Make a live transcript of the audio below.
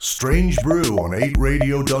Strange Brew on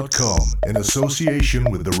 8radio.com in association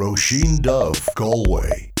with the Roisin Dove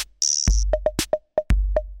Galway.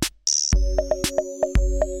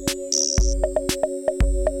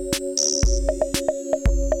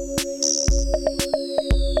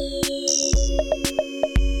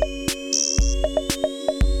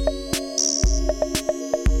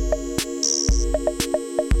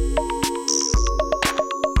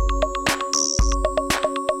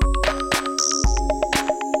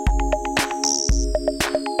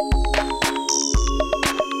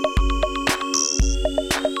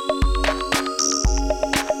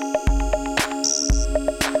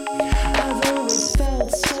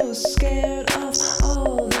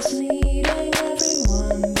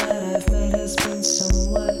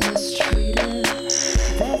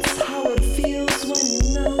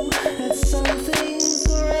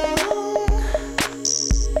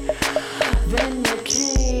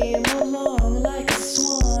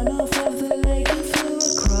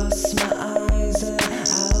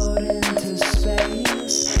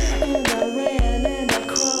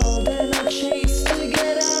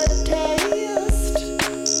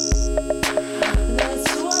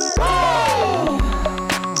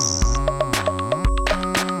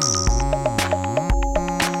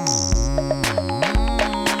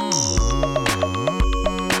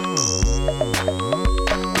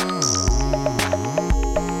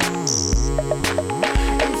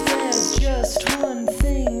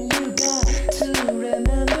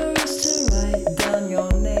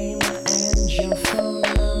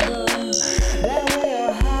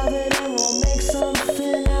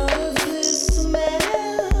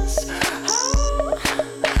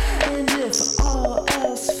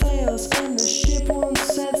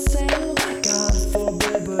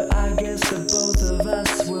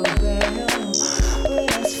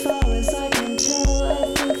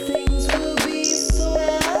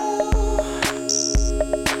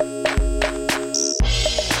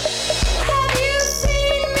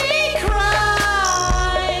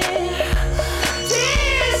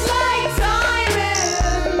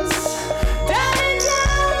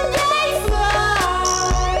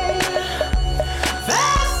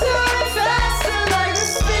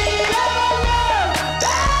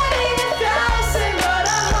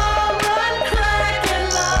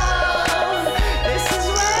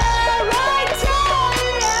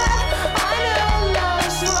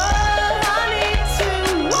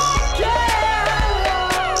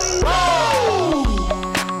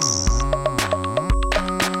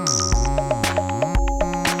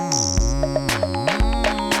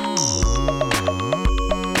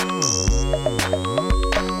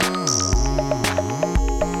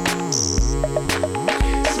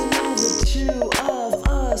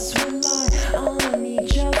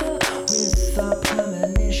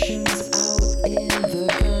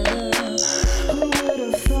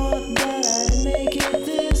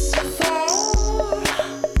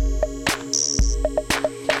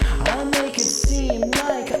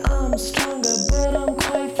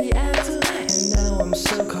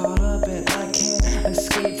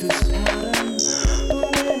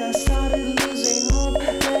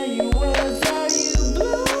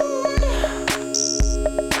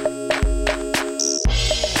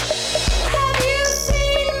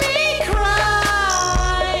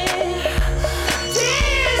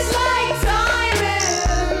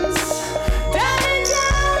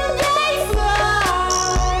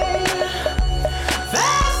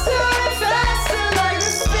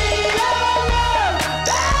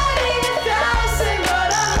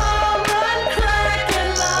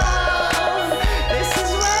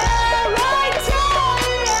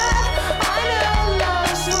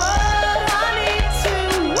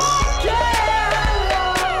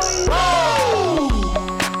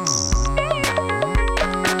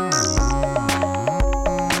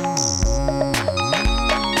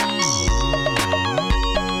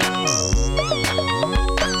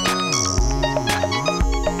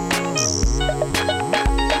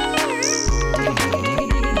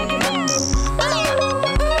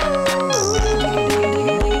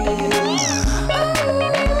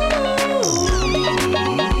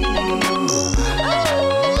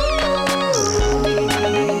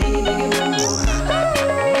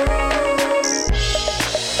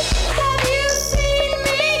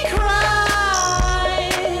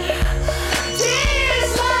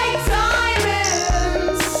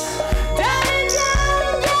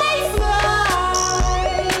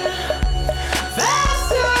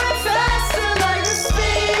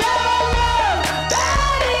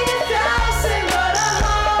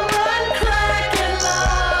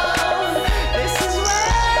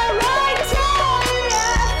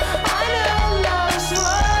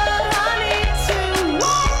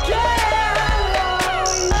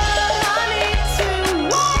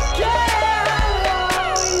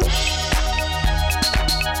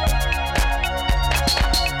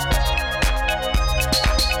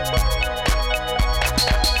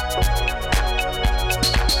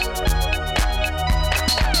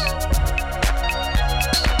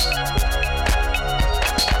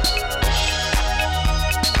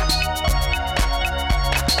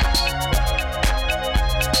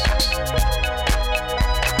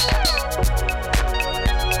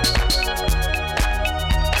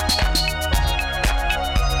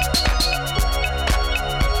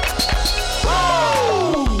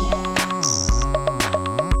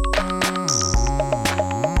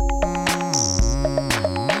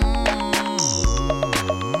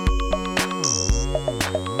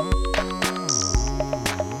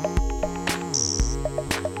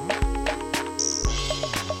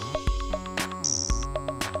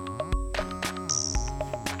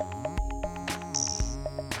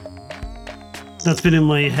 That's been in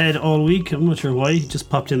my head all week. I'm not sure why. It just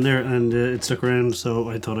popped in there and it stuck around, so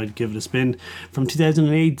I thought I'd give it a spin. From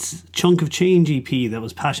 2008's Chunk of Change EP, that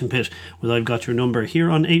was Passion Pit with I've Got Your Number. Here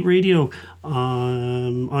on 8 Radio,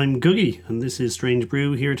 I'm Googie, and this is Strange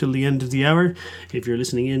Brew here till the end of the hour. If you're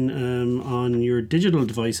listening in on your digital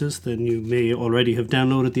devices, then you may already have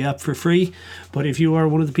downloaded the app for free. But if you are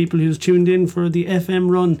one of the people who's tuned in for the FM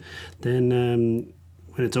run, then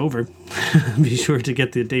when it's over, be sure to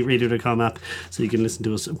get the dateradio.com app so you can listen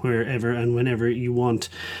to us wherever and whenever you want.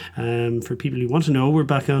 For people who want to know, we're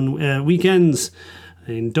back on weekends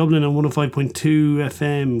in Dublin on 105.2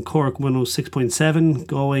 FM, Cork 106.7,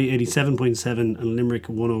 Galway 87.7 and Limerick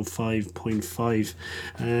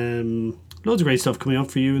 105.5. Loads of great stuff coming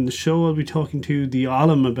up for you in the show. I'll be talking to the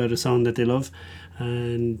Olim about a song that they love,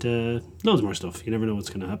 and loads more stuff. You never know what's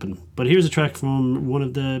going to happen. But here's a track from one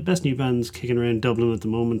of the best new bands kicking around Dublin at the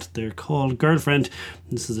moment. They're called Girlfriend.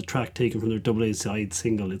 This is a track taken from their double A side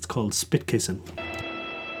single. It's called Spit Kissin'.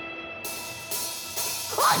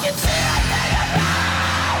 I can see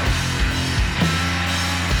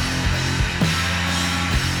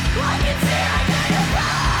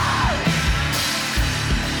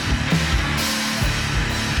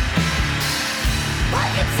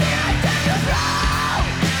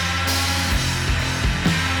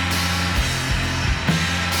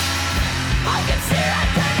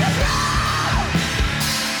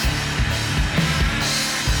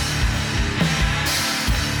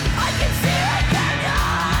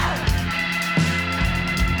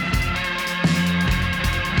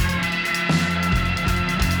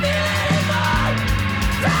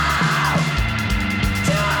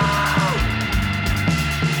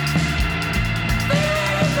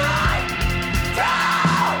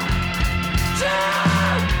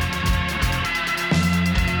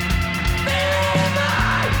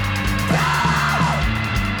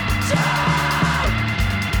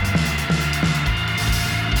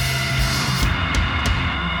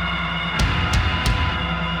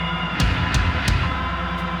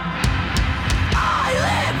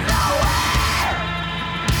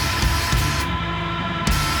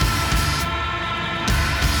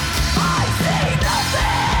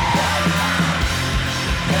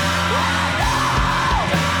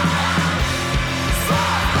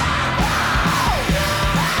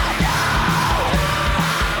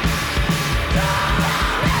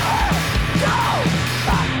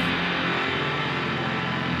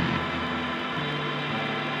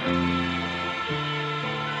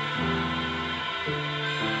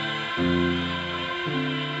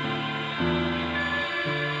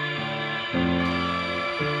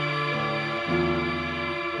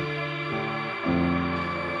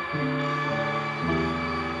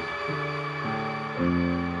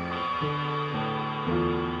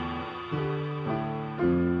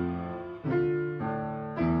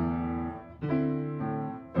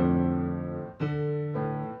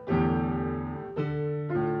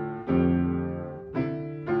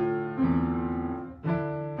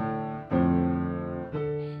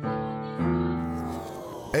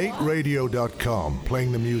Radio.com,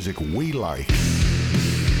 playing the music we like.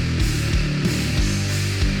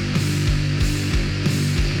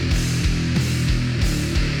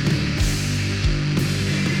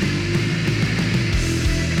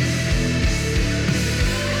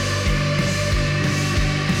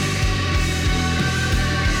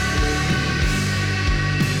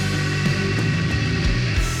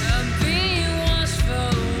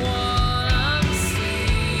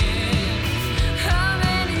 How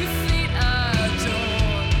many feet are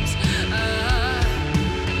dawned?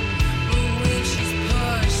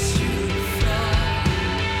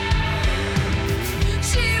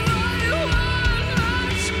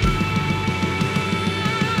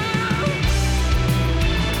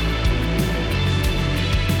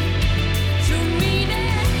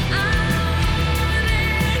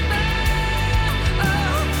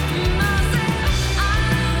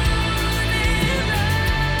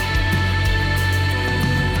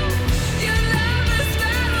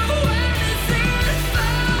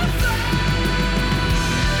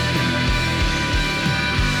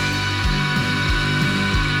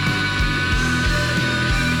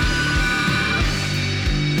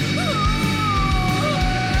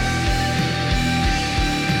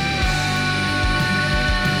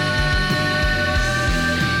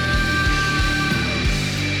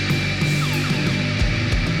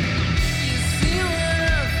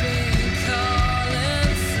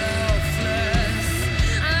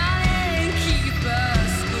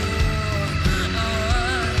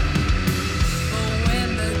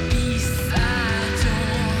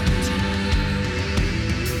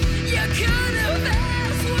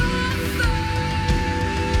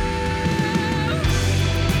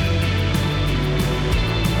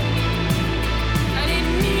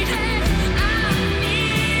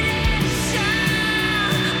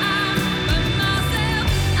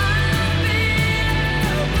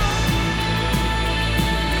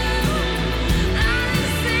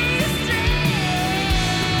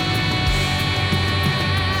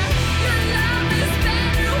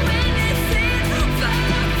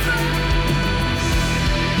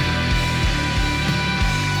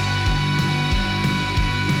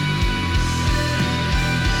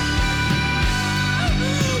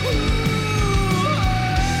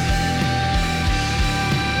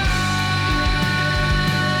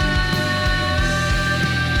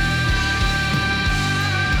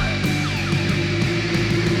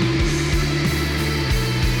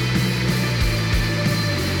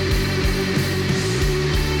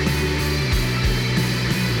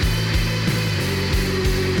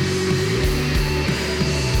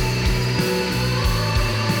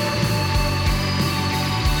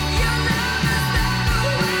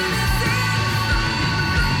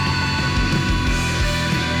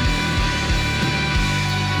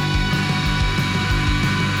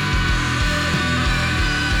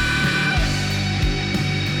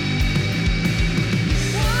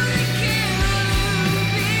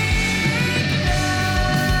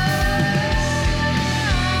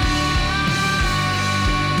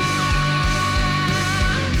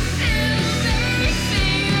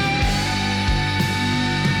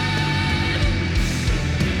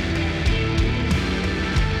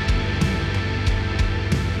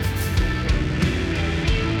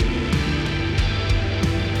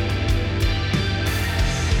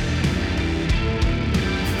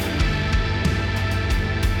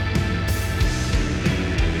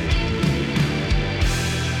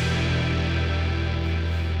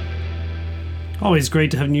 Always great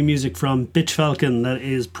to have new music from Bitch Falcon. That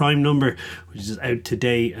is Prime Number, which is out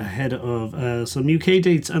today ahead of some UK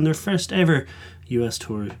dates and their first ever US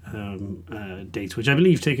tour dates, which I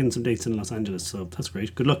believe taking some dates in Los Angeles, so that's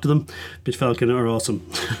great. Good luck to them. Bitch Falcon are awesome.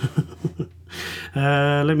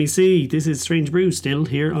 Let me see. This is Strange Brew still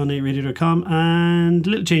here on 8radio.com, and a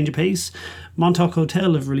little change of pace. Montauk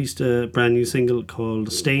Hotel have released a brand new single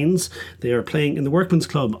called Stains. They are playing in the Workman's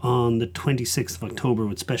Club on the 26th of October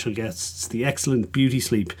with special guests, the excellent Beauty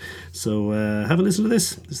Sleep. So have a listen to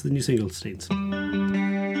this. This is the new single, Stains.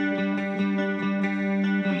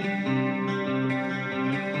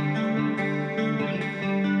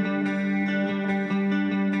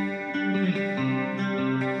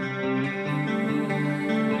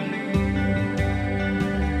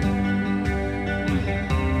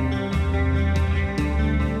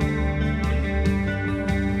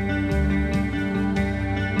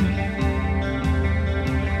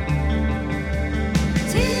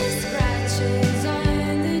 Scratches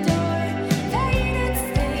on the door, faded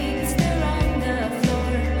stains.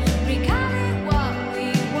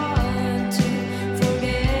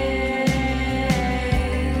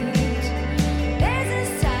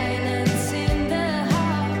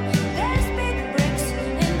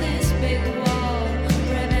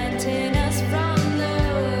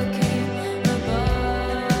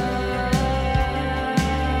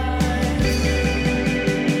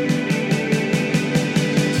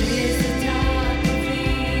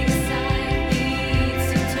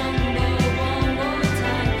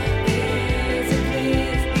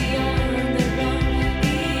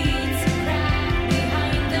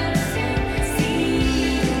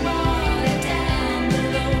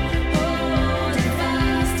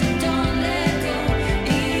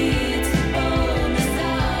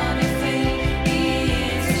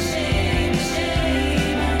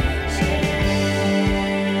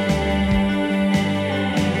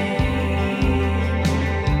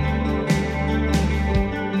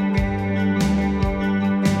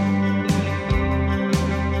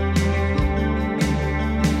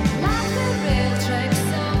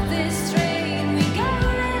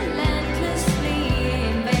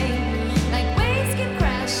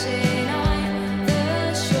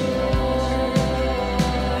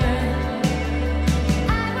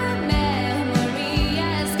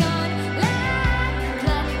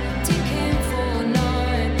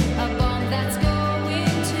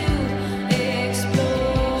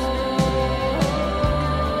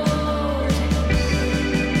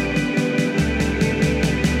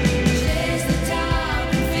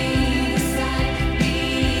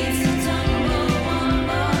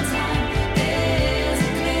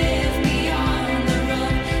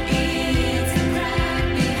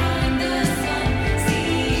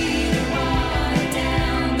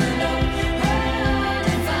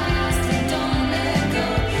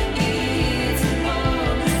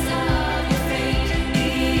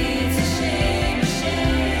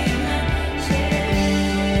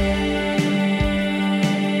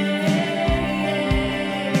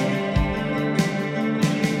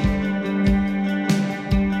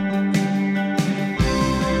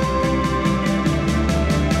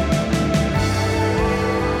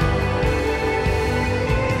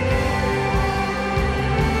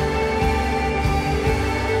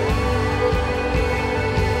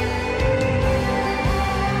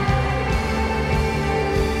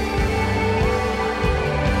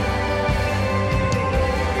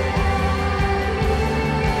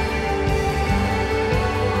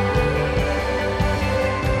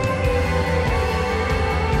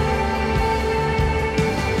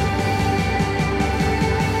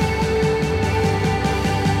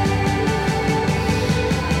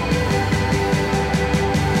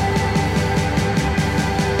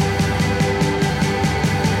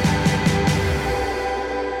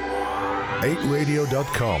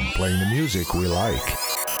 Radio.com, playing the music we like.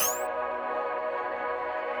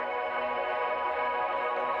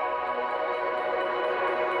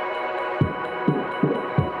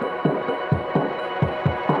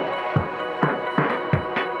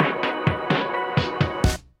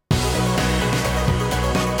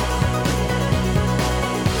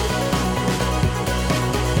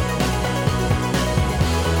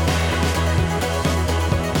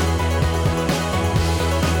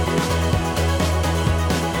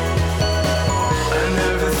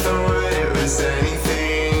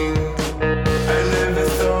 Anything. I never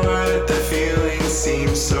thought the feeling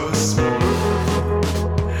seemed so small.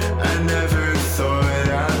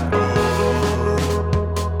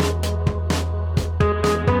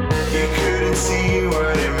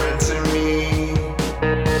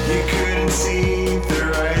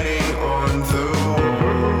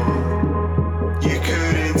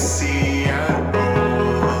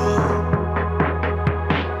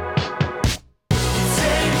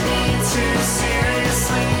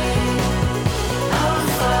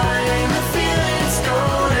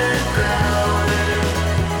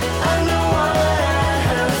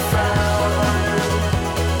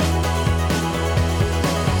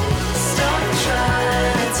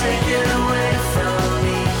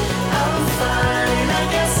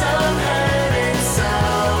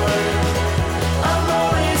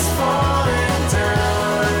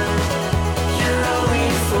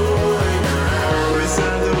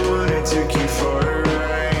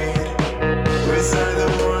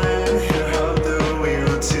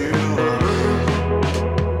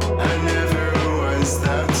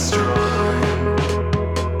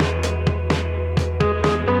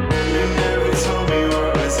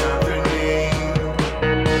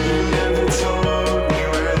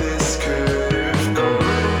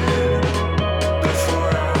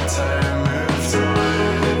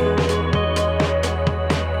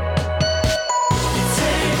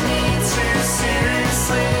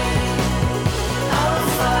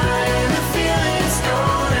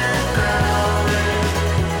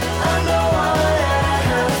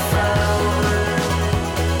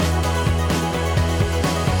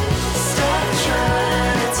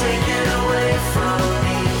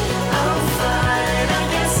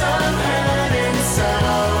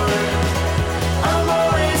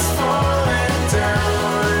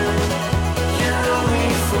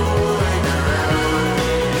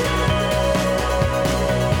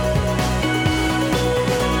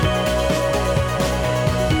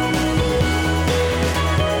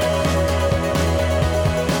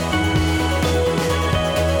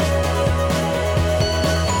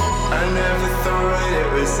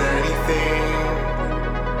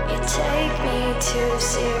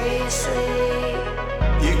 seriously.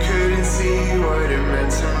 You couldn't see what it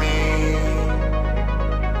meant to me.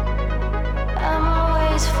 I'm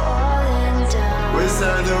always falling down. Was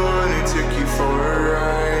I the one who took you for a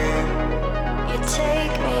ride? You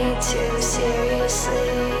take me too seriously.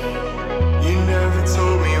 You never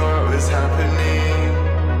told me what was happening.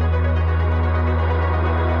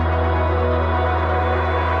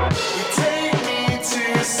 You take me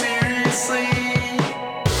too seriously.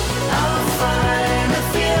 I'm fine, the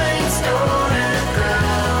feelings go to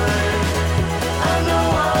ground. I know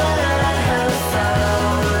what I have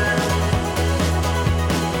found.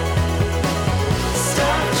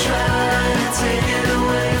 Stop trying to take it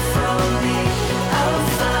away from me. I'm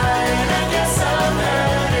fine, I guess I'm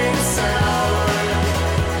heading south.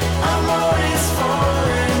 I'm always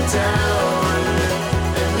falling down,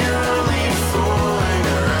 and you're only fooling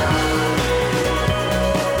around.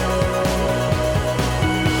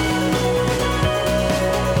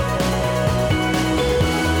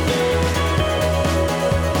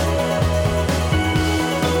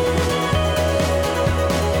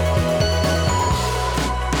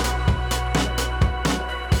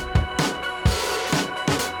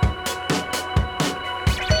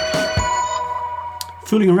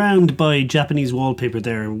 Fooling Around by Japanese Wallpaper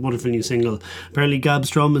there, wonderful new single. Apparently Gab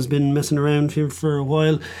Strum has been messing around here for a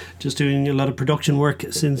while, just doing a lot of production work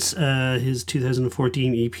since his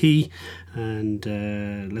 2014 EP, and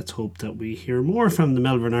let's hope that we hear more from the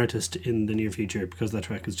Melbourne artist in the near future, because that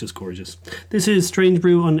track is just gorgeous. This is Strange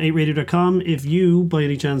Brew on 8radio.com. If you, by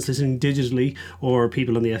any chance listening digitally, or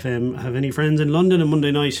people on the FM, have any friends in London on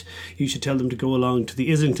Monday night, you should tell them to go along to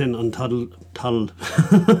the Islington on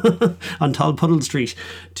on Tolpuddle Street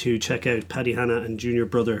to check out Paddy Hanna and Junior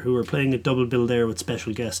Brother, who are playing a double bill there with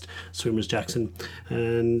special guest Swimmers Jackson.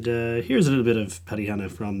 And here's a little bit of Paddy Hanna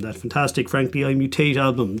from that fantastic Frankly I Mutate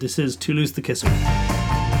album. This is To Loose the Kisser. Is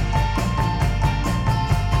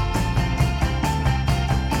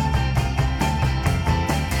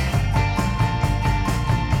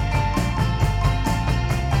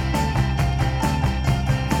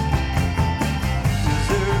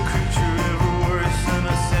there a creature ever worse than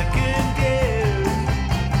a second guess?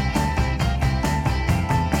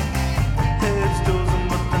 Heads dozing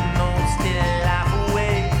but the nose still laugh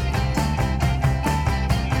away.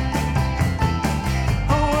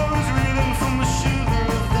 Oh, I was reeling from the shoot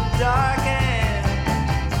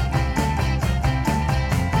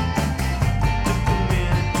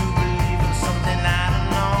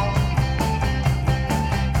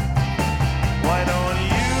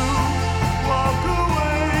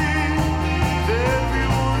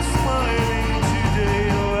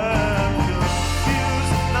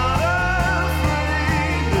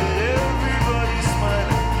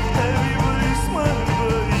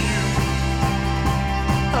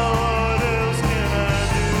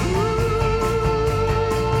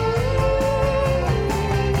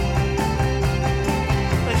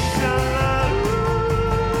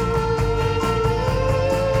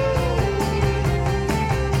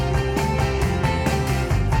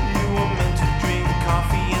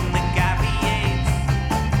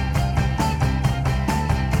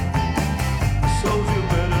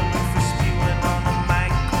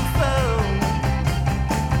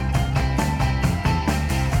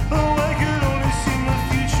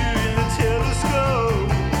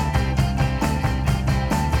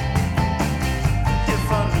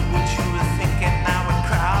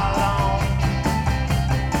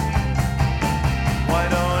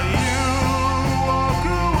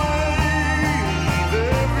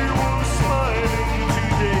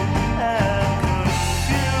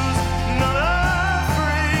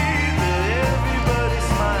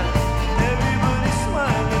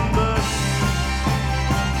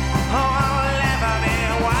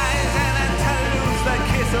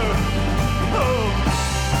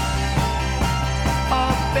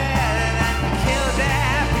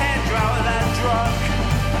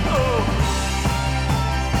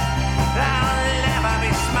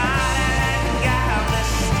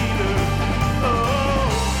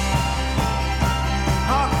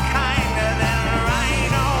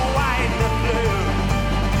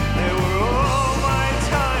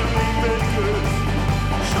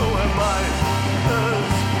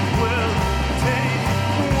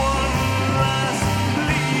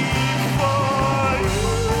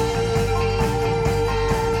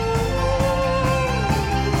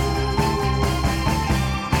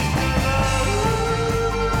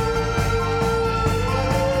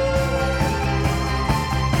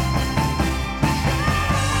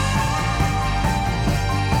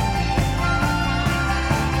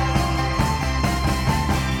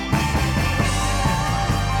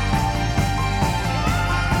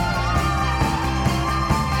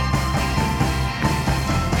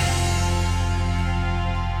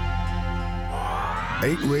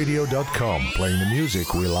 8radio.com, playing the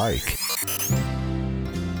music we like.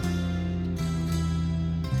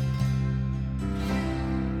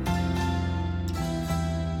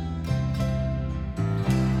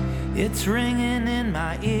 It's ringing in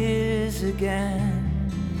my ears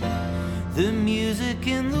again. The music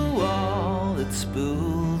in the wall, it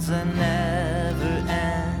spools and never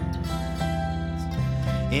ends.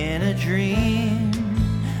 In a dream,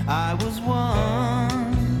 I was once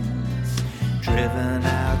driven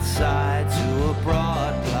outside to a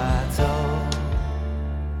broad plateau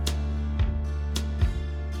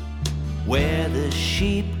where the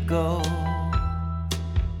sheep go.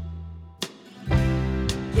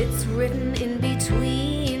 It's written in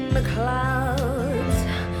between the clouds,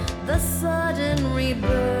 the sudden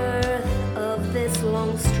rebirth of this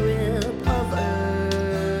long strip of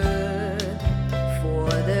earth. For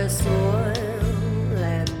their soil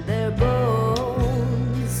and their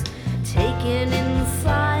bones, taken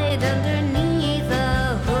inside underneath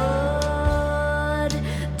the hood,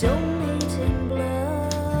 donating blood.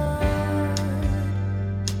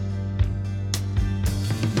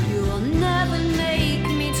 You'll never make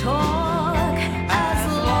me talk as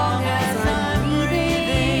long as I'm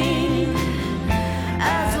breathing,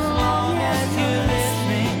 as long as you're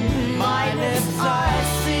listening. My lips are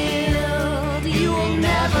sealed. You'll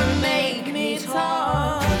never make me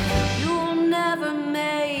talk. You'll never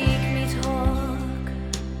make me talk.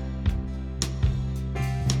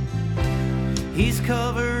 He's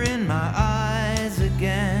covering my eyes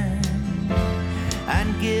again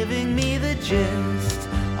and giving me the gist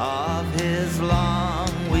of his long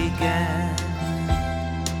weekend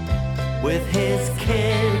with his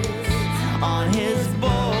kids on his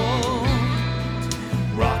boat,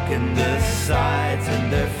 rocking the sides in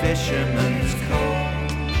their fisherman's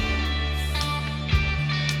coats,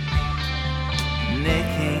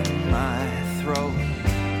 nicking my throat.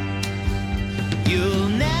 You'll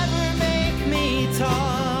never make me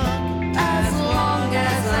talk As long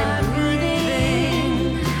as I'm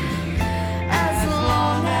breathing, as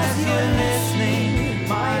long as you're listening.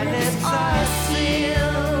 My lips are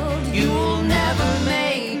sealed. You'll never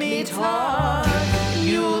make me talk.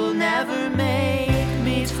 You'll never make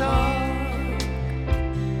me talk.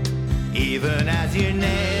 Even as your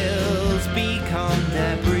nails become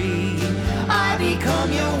debris, I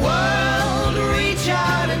become your world. Reach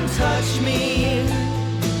out and touch me.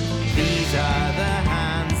 These are the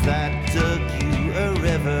hands that dug you a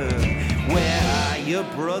river. Where are your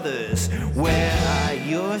brothers? Where are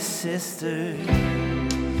your sisters?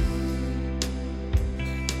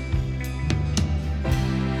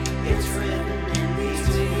 It's written in these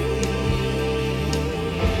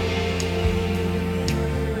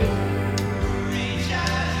reach out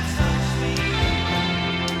and touch me.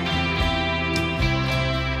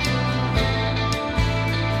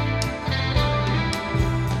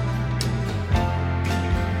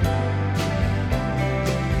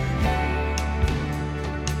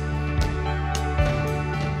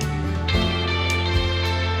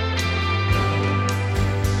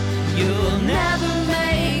 You'll never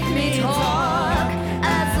make me talk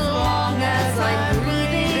as long as I'm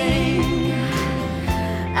breathing,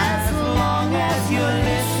 as long as you're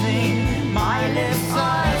listening. My lips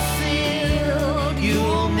are sealed.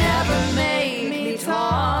 You'll never make me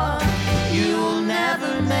talk. You'll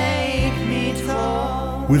never make me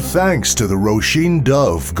talk. With thanks to the Roisin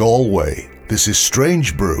Dove Galway, this is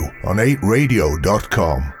Strange Brew on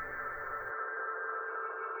 8radio.com.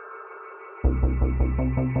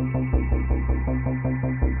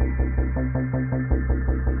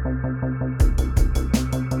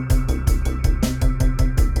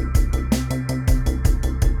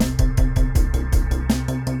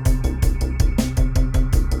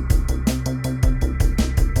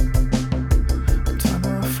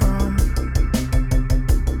 Tunnel from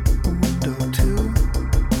a window to.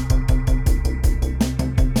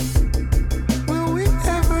 Will we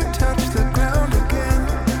ever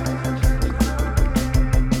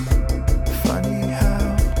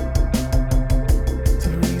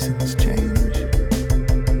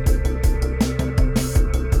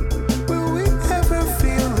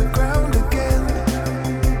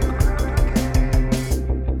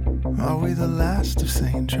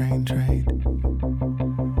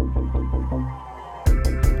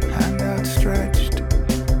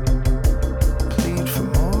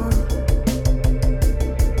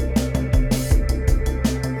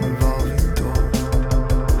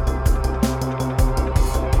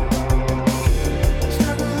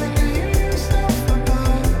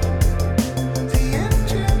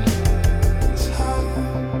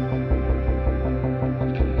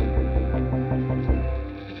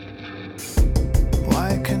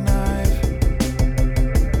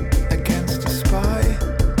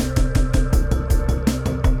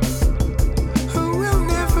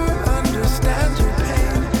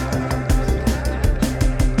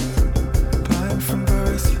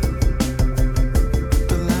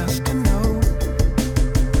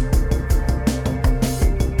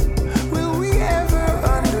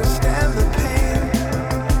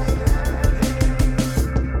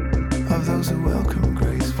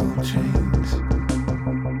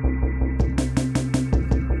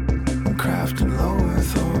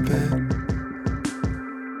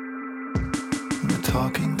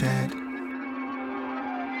Talking Dead.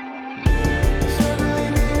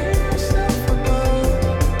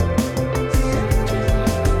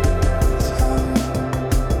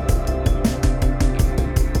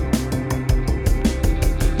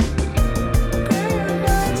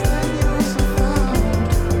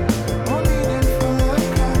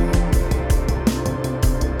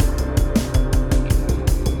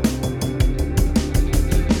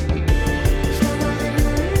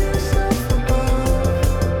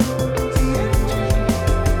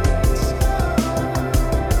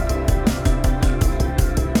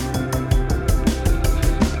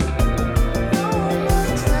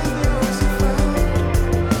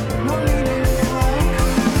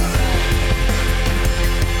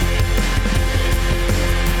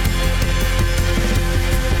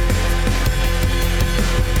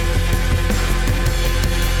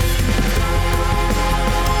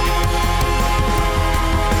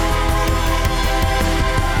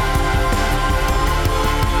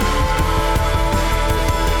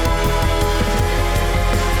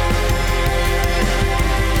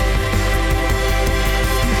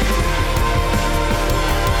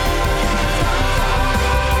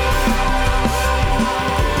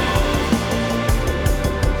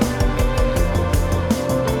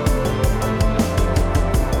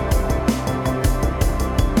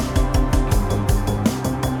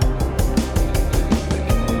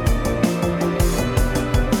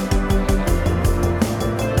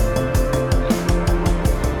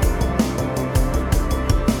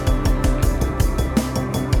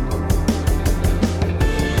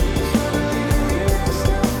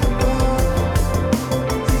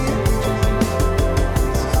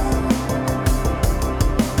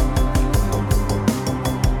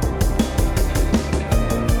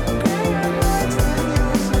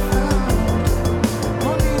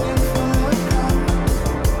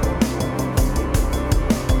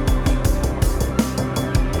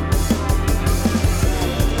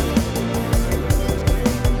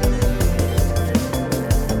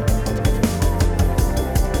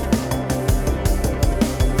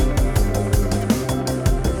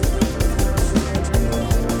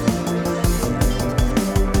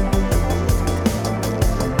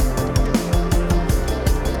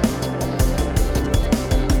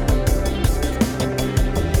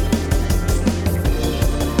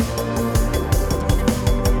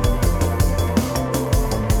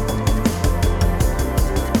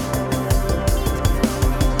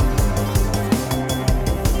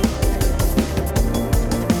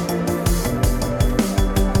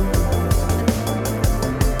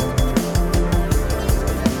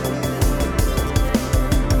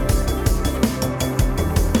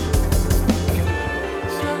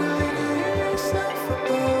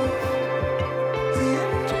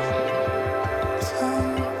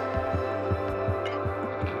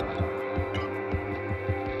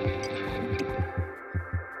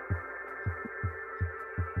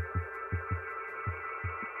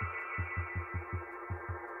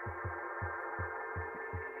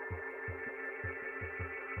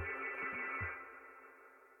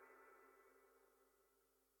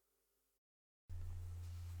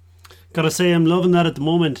 Gotta say, I'm loving that at the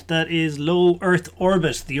moment. That is Low Earth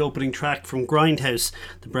Orbit, the opening track from Grindhouse,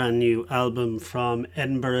 the brand new album from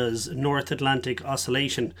Edinburgh's North Atlantic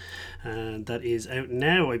Oscillation. And that is out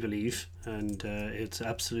now, I believe, and it's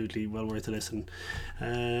absolutely well worth a listen.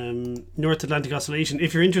 North Atlantic Oscillation,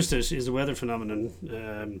 if you're interested, is a weather phenomenon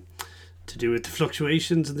to do with the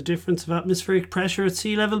fluctuations and the difference of atmospheric pressure at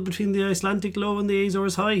sea level between the Icelandic low and the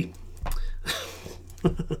Azores high.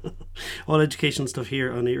 All educational stuff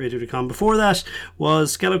here on 8radio.com. Before that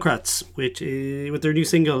was Skelocrats, which with their new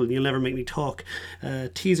single You'll Never Make Me Talk,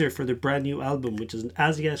 teaser for their brand new album, which is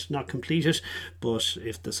as yet not completed, but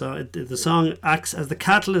if the song acts as the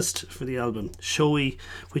catalyst for the album, showy,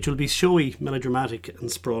 which will be showy, melodramatic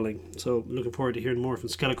and sprawling. So looking forward to hearing more from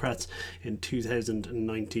Skelocrats in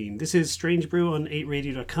 2019. This is Strange Brew on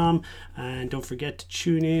 8radio.com, and don't forget to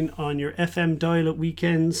tune in on your FM dial at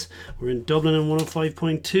weekends. We're in Dublin on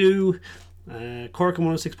 105.2, Cork on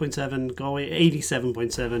 106.7, Galway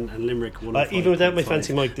 87.7, and Limerick 105.5. Even without my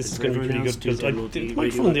fancy mic, this is going to be pretty good, because the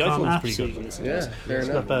microphone on the iPhone is pretty good. Yeah, fair It's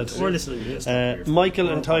enough. not bad. Or listening to this. Michael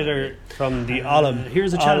and Tyler from the Ollum.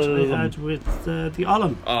 Here's a chat I had with the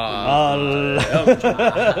Ollum.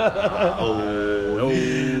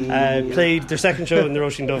 Played their second show in the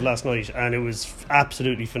Roisin Dove last night, and it was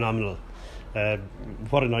absolutely phenomenal.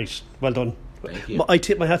 What a night. Well done. Thank you. I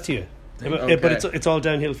tip my hat to you. Okay. But it's all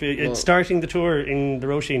downhill for you. Well- Starting the tour in the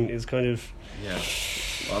Roisin is kind of... Yeah.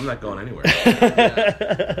 Well, I'm not going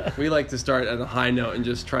anywhere. We like to start at a high note and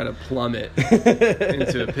just try to plummet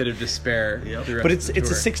into a pit of despair. Yep. the rest But of it's the a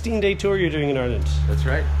tour. 16-day tour you're doing in Ireland. That's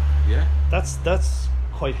right. Yeah. That's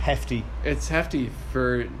quite hefty. It's hefty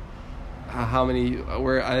for how many.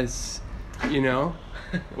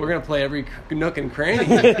 We're gonna play every nook and cranny.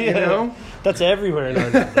 You know, That's everywhere in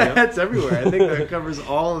Ireland. that's everywhere. I think that covers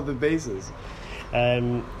all of the bases.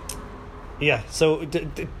 So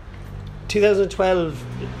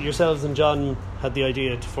 2012, yourselves and John had the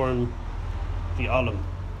idea to form the Ollum,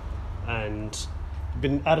 and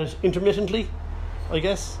been at it intermittently, I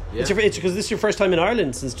guess. Yeah. It's because this is your first time in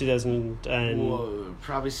Ireland since 2000. Well,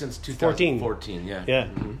 probably since 14. 2014. Yeah. Yeah.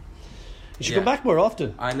 Mhm. You should Yeah. come back more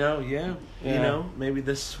often. I know. Yeah. Yeah. You know, maybe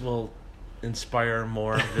this will inspire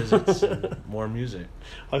more visits and more music.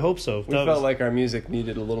 I hope so. We That felt was- like our music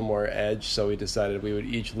needed a little more edge, so we decided we would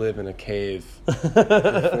each live in a cave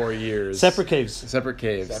for 4 years. separate caves. Separate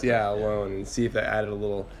caves, alone, and see if that added a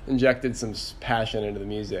little, injected some passion into the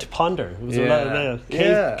music. Ponder. It was Yeah. cave,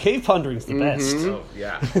 Yeah. cave pondering's the best. Oh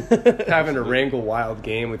yeah. Having to wrangle wild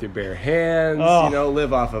game with your bare hands, Oh.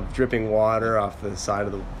 live off of dripping water off the side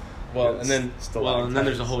of the. Well, and then stalactites.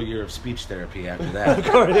 there's a whole year of speech therapy after that. Of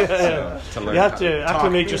course, yeah. To learn You have how to talk.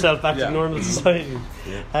 acclimate yourself back Yeah. to normal society.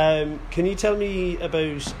 Can you tell me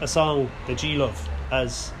about a song that you love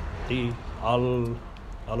as the Ollum?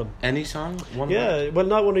 Any song? One Yeah, well,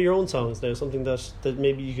 not one of your own songs now, something that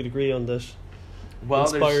maybe you could agree on that Well,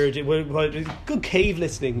 inspired you. Good cave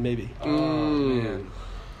listening, maybe. Oh man.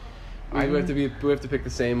 Do we have to pick the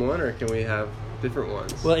same one, or can we have different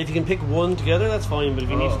ones? Well, if you can pick one together, that's fine. But if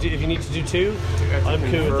you need to do two, I'm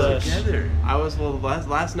cool with that. Together. I was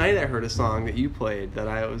last night. I heard a song that you played that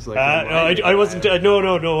I was like. I wasn't.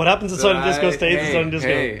 No. What happens inside a disco stays inside a disco.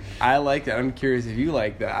 Hey, I like that. I'm curious if you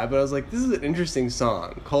like that. But I was like, this is an interesting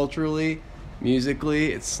song. Culturally,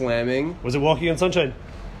 musically, it's slamming. Was it Walking on Sunshine?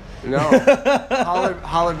 No,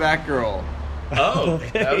 holler back, girl. Oh,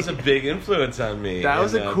 that was a big influence on me. That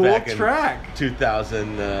was a cool back in track.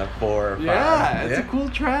 2004 or 5. Yeah, it's a cool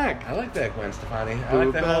track. I like that, Gwen Stefani. I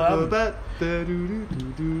like that whole album. That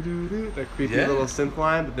creepy Yeah. little synth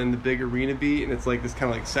line, but then the big arena beat, and it's like this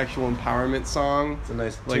kind of like sexual empowerment song. It's a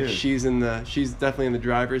nice Like tune. she's definitely in the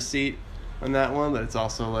driver's seat on that one, but it's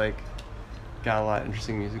also like got a lot of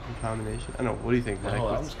interesting musical combination. I don't know. What do you think, The Mike? whole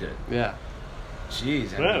album's good. Yeah.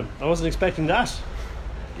 Jeez. Wow, I wasn't expecting that.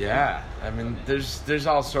 Yeah. I mean, there's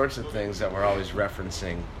all sorts of things that we're always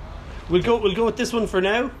referencing. We'll go with this one for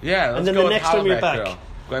now. Yeah. Let's and then go the with next time you're Hollaback back. Girl.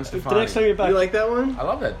 Gwen Stefani. The next time you're back. You like that one? I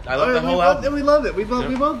love it. I love the we whole love album. it. We love it. We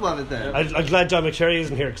both love it then. I'm glad John McSherry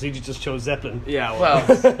isn't here because he just chose Zeppelin. Yeah.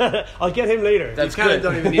 Well, I'll get him later. that's you kind of good.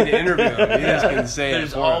 don't even need to interview him. You just can say There's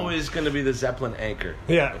it. for him. always going to be the Zeppelin anchor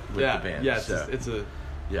Yeah. with yeah. the band. Yeah. so, It's a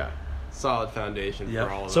yeah. solid foundation Yep.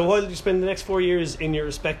 for all of So us. while you spend the next 4 years in your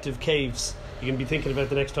respective caves, you can be thinking about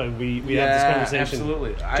the next time we have this Yeah, conversation.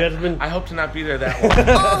 absolutely. Gentlemen. I hope to not be there that long.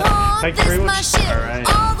 Thank you very This much. my shit. All right.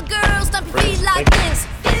 All the girls stomp your feet like Thank you. this.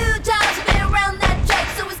 Few times I've been around that track,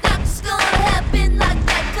 so it's not just gonna happen like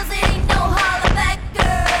that. 'Cause it ain't no holler back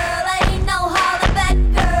girl. Ain't no holler back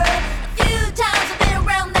girl. A few times I've been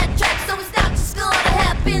around that track, so it's not just gonna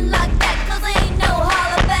happen like that. 'Cause ain't no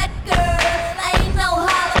holler back girl. Ain't no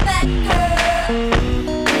holler back girl.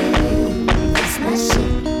 That's my shit.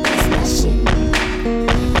 That's my shit.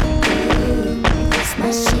 That's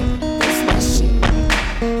my shit. That's my shit.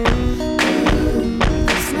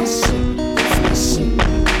 That's my shit. That's my shit.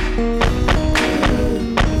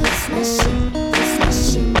 That's my shit. That's my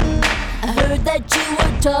shit. I heard that you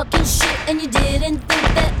were talking shit and you didn't think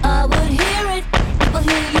that I would hear it. People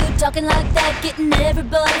hear you talking like that, getting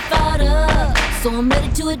everybody fired up. So I'm ready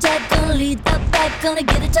to attack, gonna lead the pack, gonna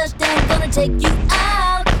get a touchdown, gonna take you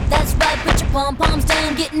out. That's right, put your pom-poms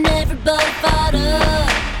down, getting everybody fired up.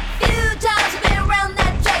 Few times I've been around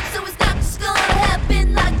that track, so it's not just gonna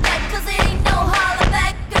happen like that. 'Cause it ain't no holler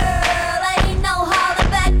back girl, ain't no holler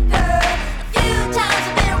back girl. A few times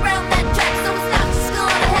I've been around that track, so it's not just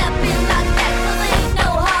gonna happen like that. 'Cause ain't no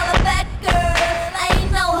holler back girl,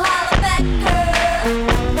 ain't no holler back girl.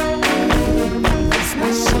 That's my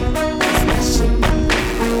shit, that's my shit.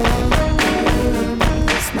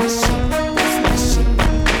 That's my shit, that's my shit.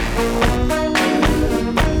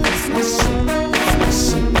 That's my shit, that's my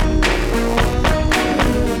shit.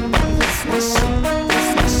 That's my shit, that's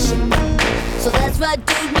my shit. So that's right,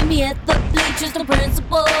 dude, meet me at the bleachers. No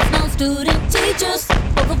principals, no student teachers.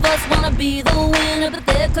 Both of us wanna be the winner, but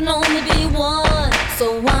there can only be one.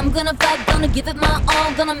 So I'm gonna fight, gonna give it my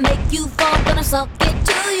all, gonna make you fall, gonna suck it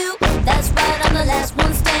to you. That's right, I'm the last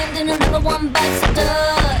one standing, another one bites the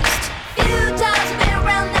dust. Few times I've been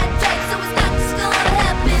around that track, so it's not just gonna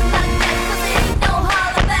happen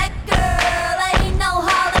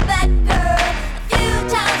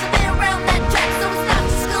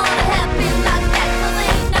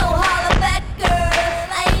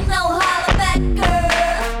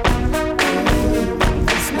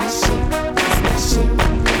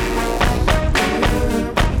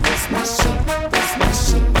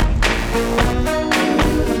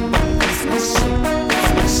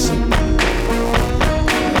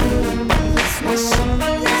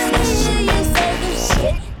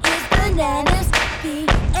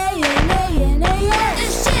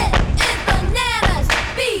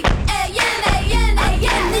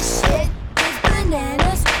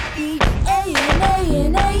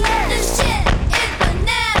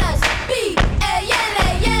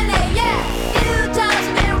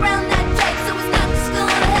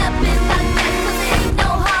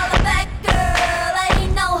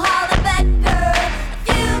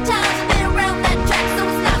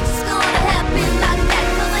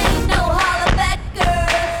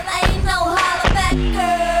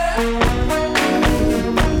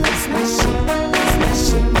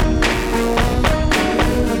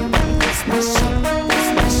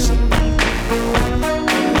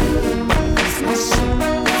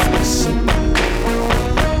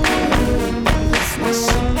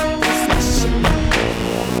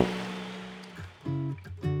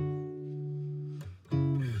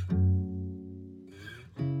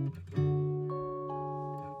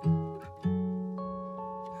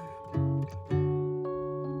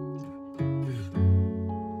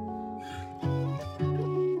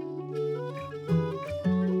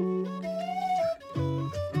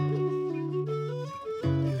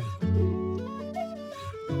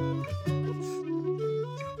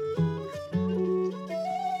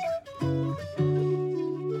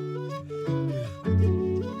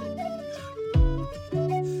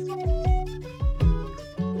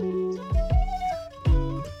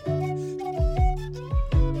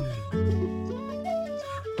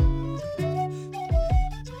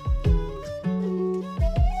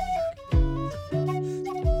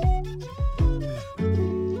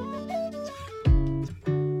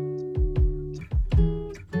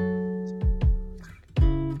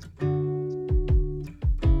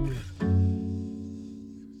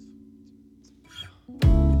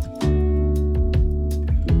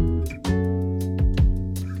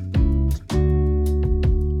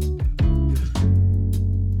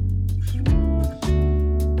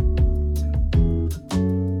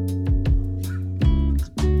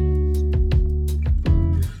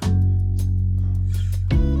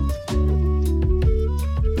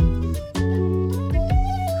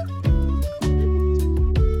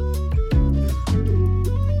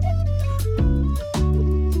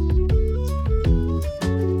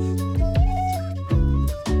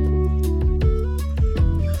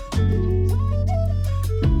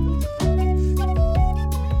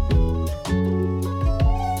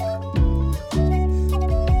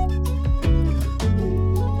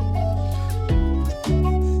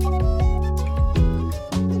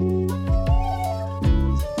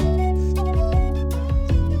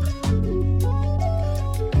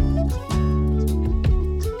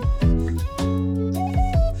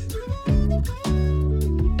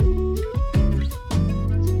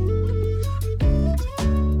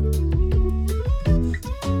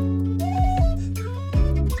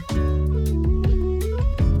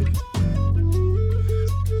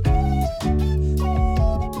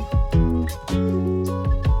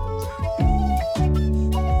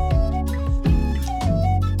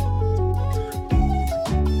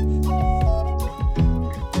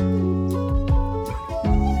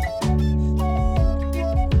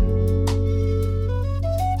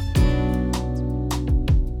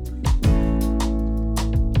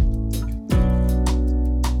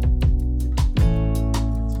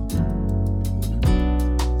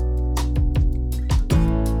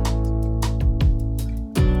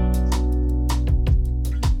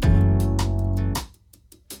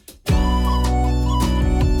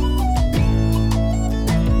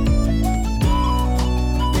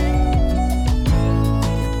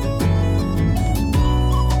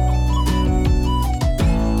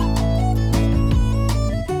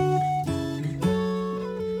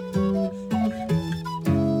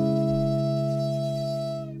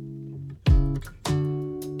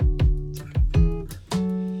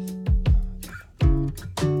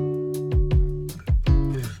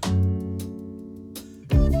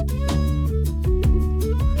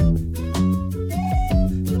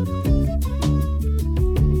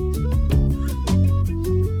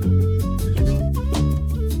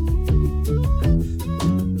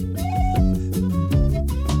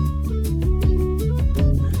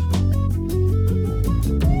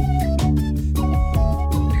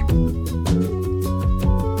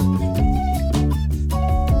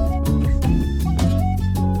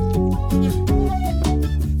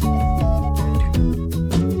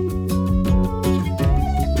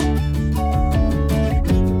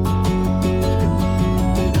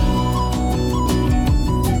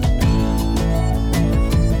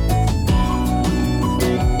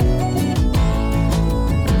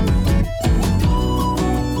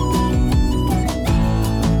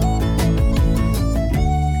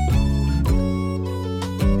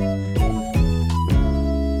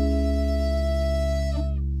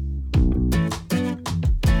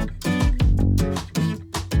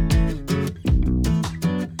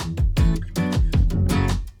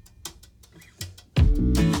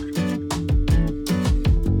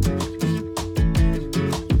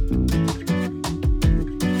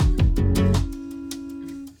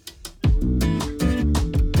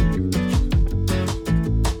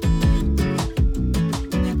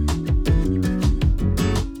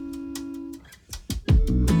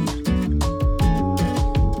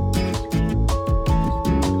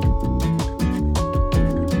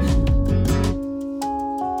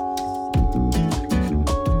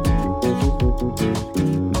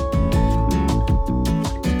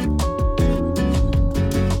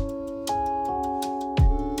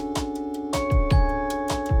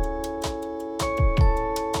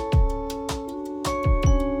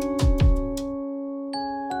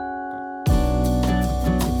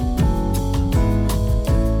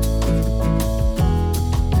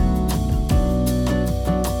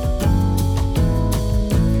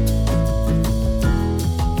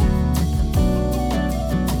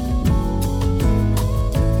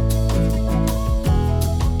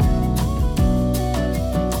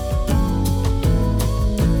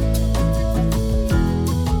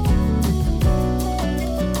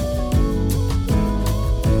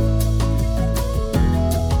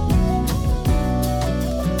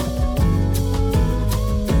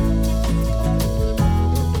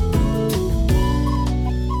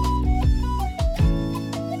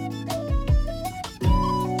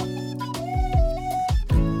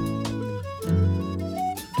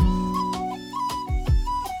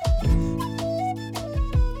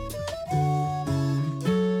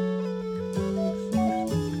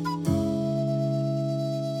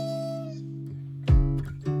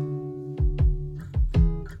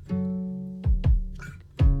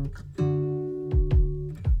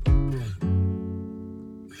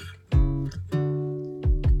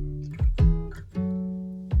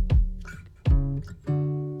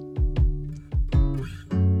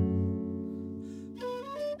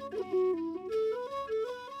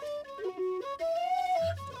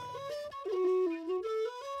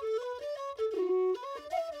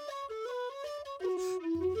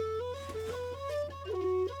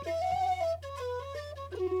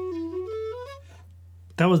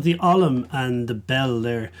That was the Ollum and the Bell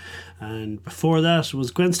there. And before that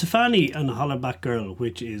was Gwen Stefani and Hollaback Girl,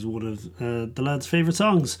 which is one of the lads' favourite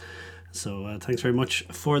songs. So thanks very much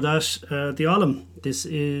for that, the Ollum. This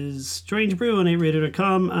is Strange Brew on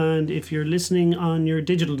 8radio.com, and if you're listening on your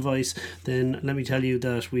digital device, then let me tell you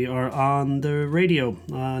that we are on the radio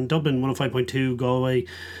on Dublin 105.2, Galway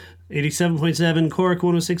 87.7, Cork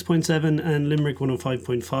 106.7, and Limerick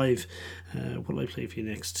 105.5. What'll I play for you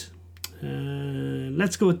next?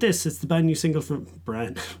 Let's go with this. It's the brand new single from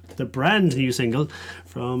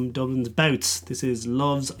Dublin's Bouts. This is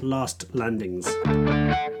Love's Lost Landings.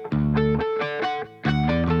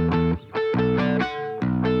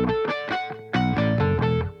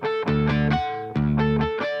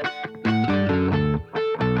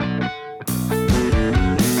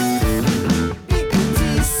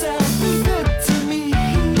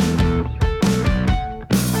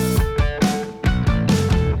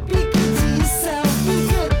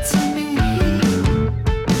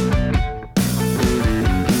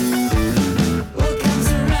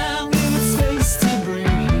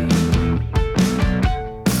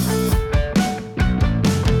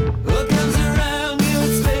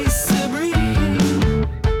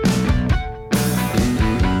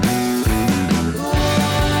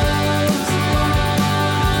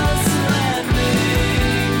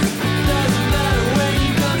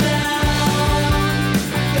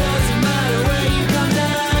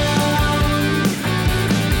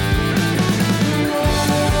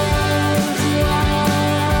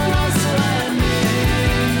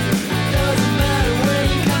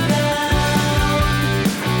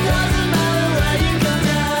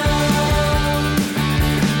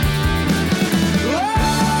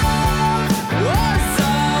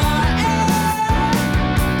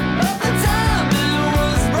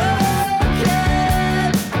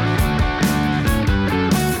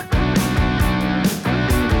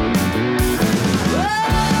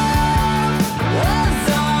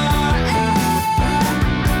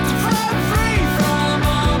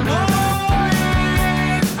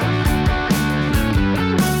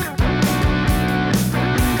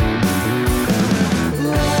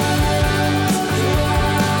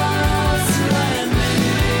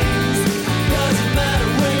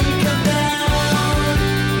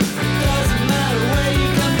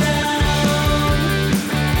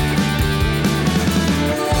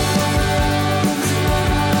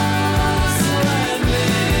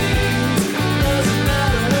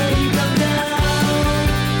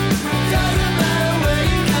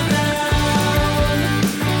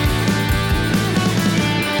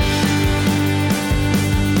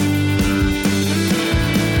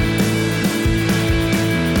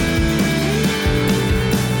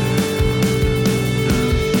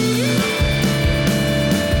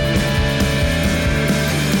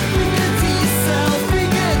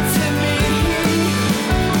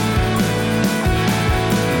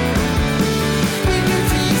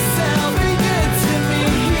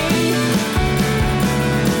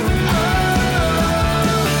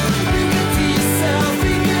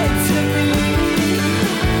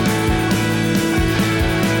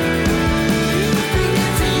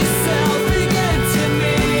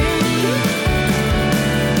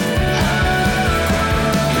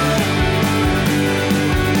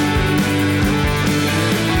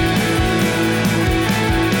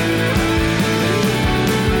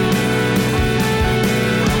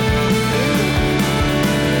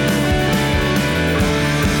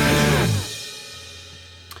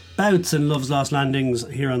 Bouts and Love's Lost Landings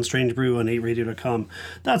here on Strange Brew on 8radio.com.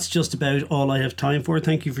 That's just about all I have time for.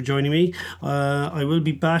 Thank you for joining me. I will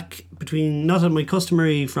be back not on my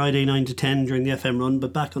customary Friday 9 to 10 during the FM run,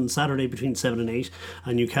 but back on Saturday between 7 and 8.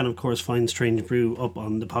 And you can, of course, find Strange Brew up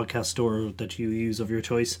on the podcast store that you use of your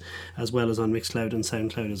choice, as well as on Mixcloud and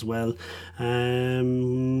Soundcloud as well.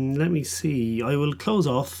 Let me see. I will close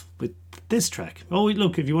off with this track. Oh,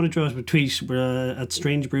 look, if you want to draw us a tweet, we're at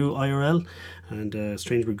Strange Brew IRL and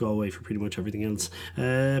Strange Brew Galway for pretty much everything else.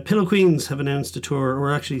 Pillow Queens have announced a tour,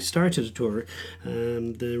 or actually started a tour.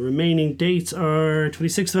 The remaining dates are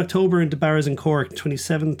 26th of October in DeBarras in Cork,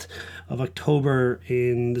 27th of October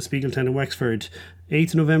in the Spiegeltown in Wexford, 8th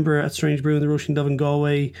of November at Strange Brew in the Roisin Dove in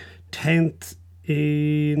Galway, 10th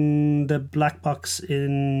in the Black Box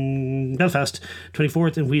in Belfast,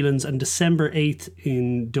 24th in Whelan's, and December 8th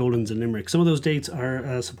in Dolan's in Limerick. Some of those dates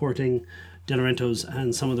are supporting De Laurentiis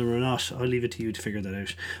and some of them are not. I'll leave it to you to figure that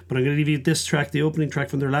out. But I'm going to leave you this track, the opening track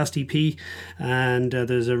from their last EP, and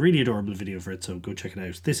there's a really adorable video for it, so go check it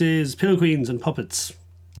out. This is Pillow Queens and Puppets.